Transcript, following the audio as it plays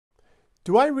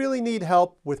Do I really need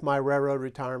help with my railroad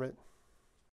retirement?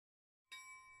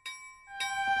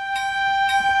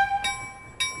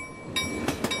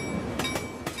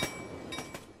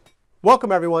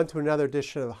 Welcome everyone to another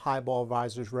edition of Highball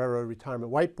Advisors Railroad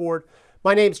Retirement Whiteboard.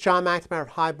 My name is John McNamara of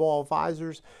Highball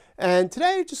Advisors, and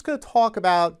today I'm just going to talk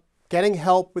about getting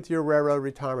help with your railroad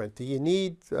retirement. Do you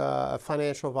need a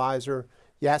financial advisor?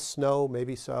 Yes, no,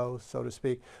 maybe so, so to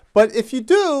speak. But if you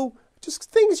do,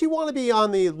 just things you want to be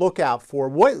on the lookout for.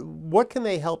 What can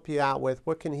they help you out with?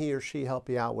 What can he or she help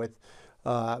you out with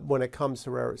when it comes to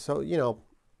railroad? So, you know,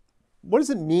 what does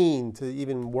it mean to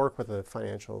even work with a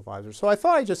financial advisor? So I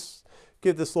thought I'd just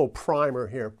give this little primer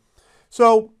here.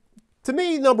 So to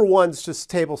me, number one is just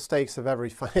table stakes of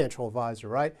every financial advisor,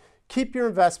 right? Keep your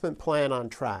investment plan on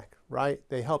track, right?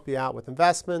 They help you out with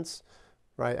investments,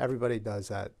 right? Everybody does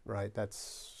that, right?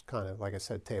 That's kind of, like I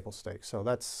said, table stakes. So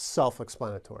that's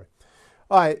self-explanatory.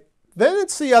 All right, then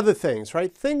it's the other things,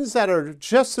 right? Things that are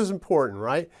just as important,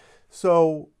 right?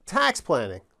 So tax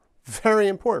planning, very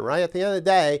important, right? At the end of the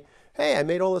day, hey, I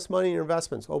made all this money in your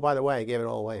investments. Oh, by the way, I gave it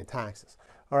all away in taxes.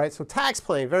 All right, so tax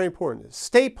planning, very important.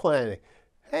 Estate planning.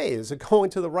 Hey, is it going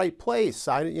to the right place?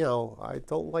 I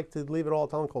don't like to leave it all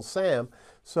to Uncle Sam.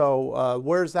 So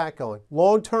where's that going?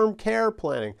 Long-term care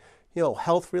planning. You know,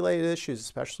 health-related issues,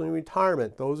 especially in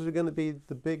retirement. Those are going to be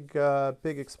the big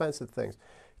expensive things.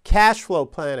 Cash flow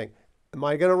planning. Am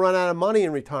I going to run out of money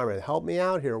in retirement? Help me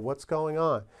out here. What's going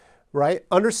on? Right?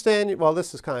 Understand, well,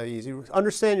 this is kind of easy.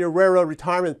 Understand your railroad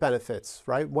retirement benefits,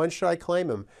 right? When should I claim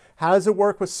them? How does it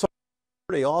work with Social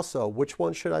Security also? Which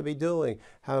one should I be doing?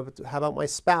 How about my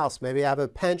spouse? Maybe I have a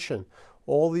pension.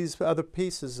 All these other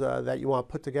pieces that you want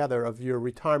to put together of your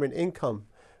retirement income,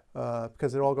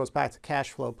 because it all goes back to cash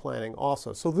flow planning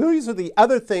also. So these are the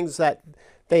other things that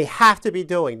they have to be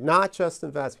doing, not just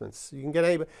investments. You can get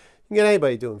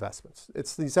anybody to do investments.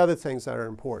 It's these other things that are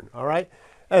important, all right?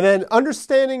 And then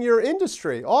understanding your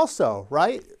industry also,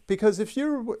 right? Because if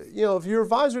your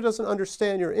advisor doesn't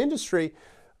understand your industry,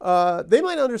 they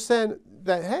might understand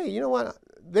that, hey, you know what?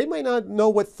 They might not know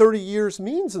what 30 years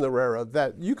means in the railroad,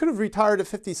 that you could have retired at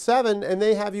 57 and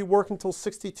they have you work until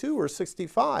 62 or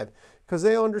 65 because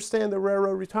they understand the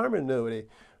railroad retirement annuity.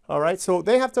 All right, so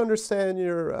they have to understand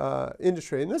your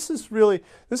industry. And this is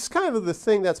kind of the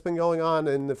thing that's been going on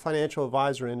in the financial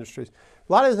advisor industries.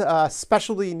 A lot of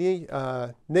specialty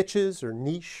niches or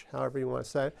niche, however you want to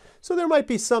say it. So there might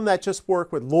be some that just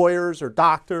work with lawyers or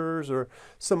doctors or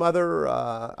some other,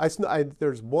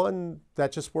 there's one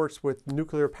that just works with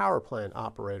nuclear power plant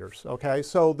operators, okay?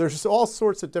 So there's all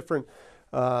sorts of different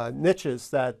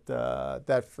niches that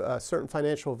certain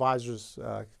financial advisors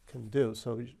can do.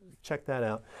 So check that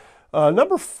out.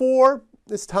 Number 4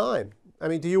 is time. I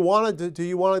mean, do you want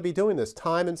to be doing this?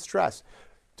 Time and stress.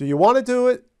 Do you want to do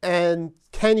it, and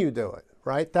can you do it?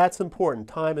 Right? That's important.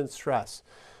 Time and stress.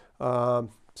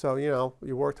 So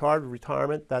you worked hard.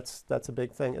 Retirement. That's a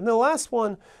big thing. And the last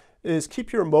one is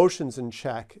keep your emotions in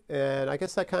check. And I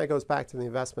guess that kind of goes back to the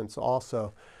investments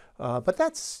also. But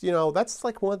that's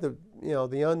like one of the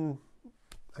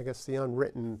the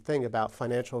unwritten thing about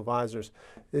financial advisors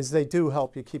is they do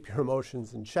help you keep your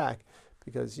emotions in check,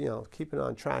 because keeping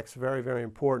on track is very, very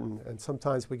important, and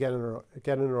sometimes we get in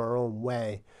our own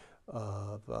way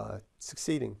of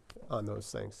succeeding on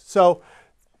those things. So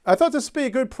I thought this would be a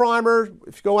good primer.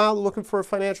 If you go out looking for a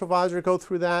financial advisor, go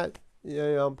through that.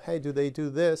 Hey, do they do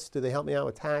this? Do they help me out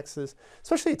with taxes?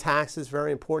 Especially taxes,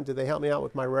 very important. Do they help me out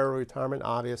with my railroad retirement?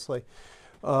 Obviously.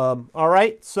 All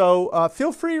right, so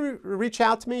feel free to reach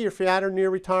out to me if you're at or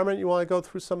near retirement. You want to go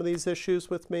through some of these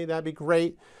issues with me, that'd be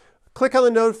great. Click on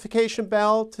the notification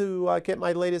bell to get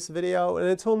my latest video. And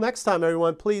until next time,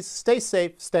 everyone, please stay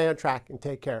safe, stay on track, and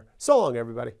take care. So long,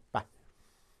 everybody. Bye.